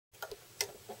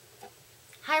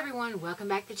Hi everyone, welcome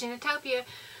back to Ginatopia.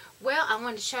 Well, I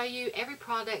wanted to show you every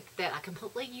product that I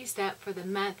completely used up for the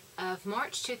month of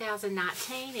March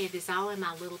 2019. It is all in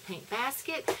my little pink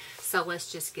basket. So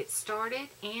let's just get started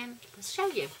and let's show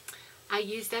you. I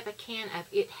used up a can of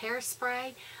It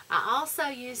hairspray. I also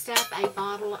used up a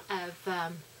bottle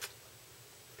of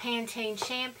Pantene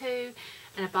shampoo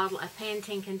and a bottle of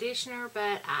Pantene conditioner,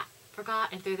 but I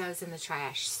forgot and threw those in the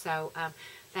trash. So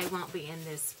they won't be in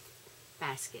this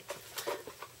basket.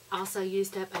 Also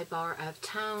used up a bar of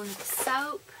Tone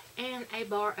soap and a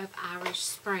bar of Irish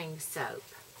Spring soap.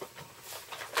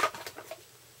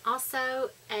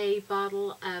 Also a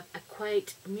bottle of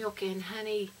Equate Milk and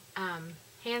Honey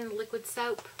hand liquid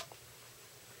soap.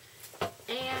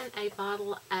 And a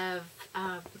bottle of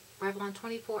Revlon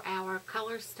 24-hour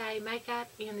Color Stay makeup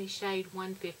in the shade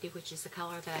 150, which is the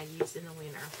color that I use in the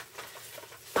winter.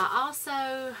 I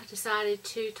also decided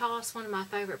to toss one of my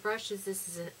favorite brushes. This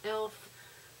is an e.l.f.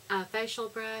 Facial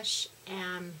brush,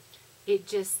 and it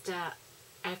just,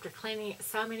 after cleaning it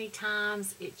so many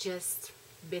times, it just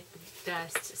bit the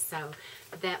dust, so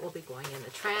that will be going in the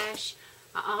trash.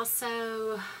 I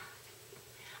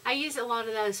use a lot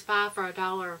of those 5 for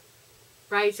 $1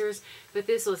 razors, but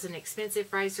this was an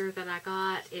expensive razor that I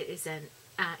got. It is an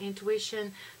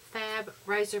Intuition Fab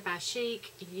Razor by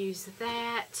Chic. Use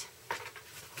that.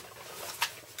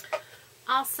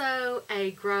 Also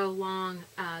a Grow Long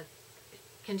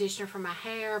conditioner for my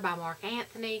hair by Mark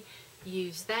Anthony.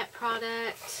 Use that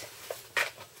product.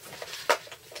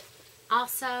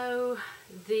 Also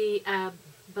the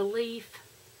Belief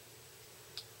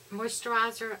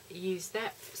moisturizer. Use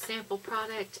that sample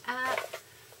product up.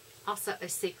 Also a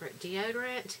Secret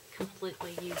deodorant.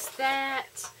 Completely use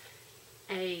that.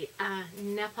 A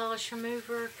nail polish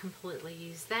remover. Completely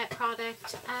use that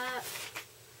product up.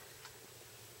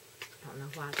 I don't know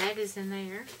why that is in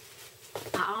there.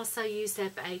 I also used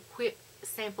up a Quip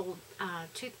sample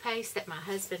toothpaste that my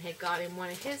husband had got in one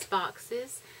of his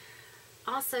boxes.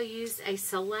 Also used a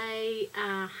Soleil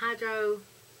Hydro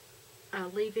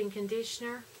leave-in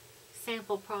conditioner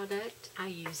sample product. I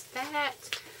used that.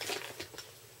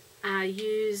 I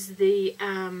used the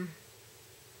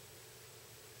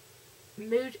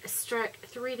Mood Struck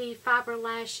 3D Fiber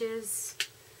Lashes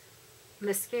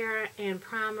mascara and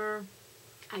primer.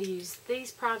 I used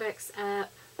these products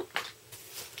up.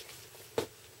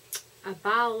 A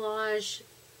Biolage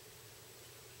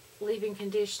leave-in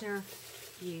conditioner.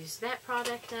 Use that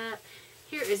product up.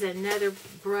 Here is another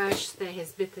brush that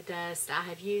has bit the dust. I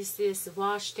have used this,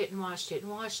 washed it and washed it and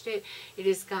washed it. It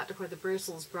has got to where the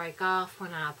bristles break off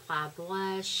when I apply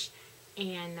blush,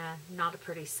 and not a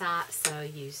pretty sight, so I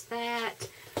use that.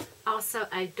 Also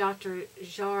a Dr.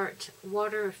 Jart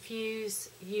Water Fuse.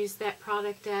 Use that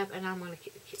product up, and I'm going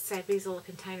to save these little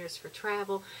containers for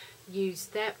travel.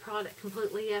 Used that product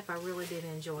completely up. I really did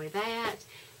enjoy that.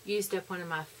 Used up one of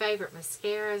my favorite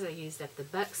mascaras. I used up the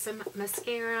Buxom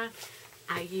mascara.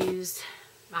 I used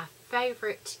my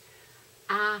favorite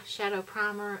eyeshadow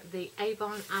primer, the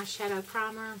Avon eyeshadow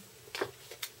primer.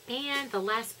 And the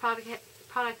last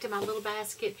product in my little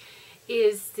basket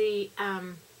is the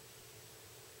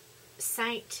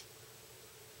Saint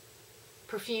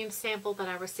perfume sample that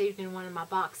I received in one of my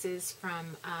boxes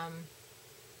from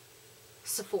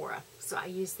Sephora. So I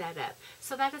used that up.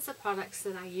 So that is the products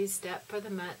that I used up for the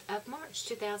month of March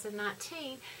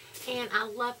 2019. And I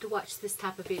love to watch this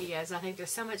type of videos. I think they're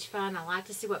so much fun. I like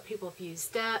to see what people have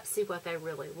used up, see what they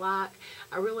really like.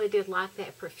 I really did like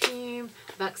that perfume.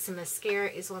 Buxom mascara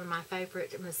is one of my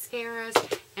favorite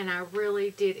mascaras. And I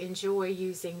really did enjoy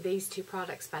using these two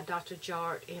products by Dr.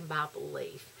 Jart and by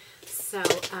Belief. So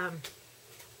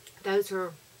those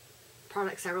are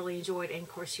products I really enjoyed, and of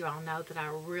course you all know that I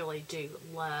really do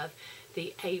love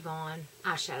the Avon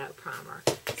eyeshadow primer.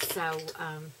 So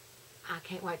I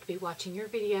can't wait to be watching your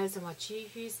videos and what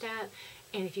you've used up.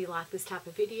 And if you like this type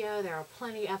of video, there are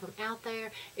plenty of them out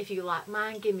there. If you like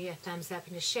mine, give me a thumbs up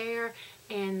and a share.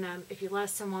 And if you love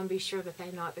someone, be sure that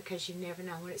they know it, because you never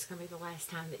know when it's going to be the last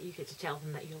time that you get to tell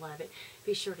them that you love it.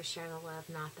 Be sure to share the love,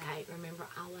 not the hate. Remember,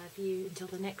 I love you. Until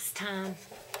the next time,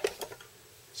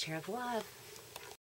 share the love.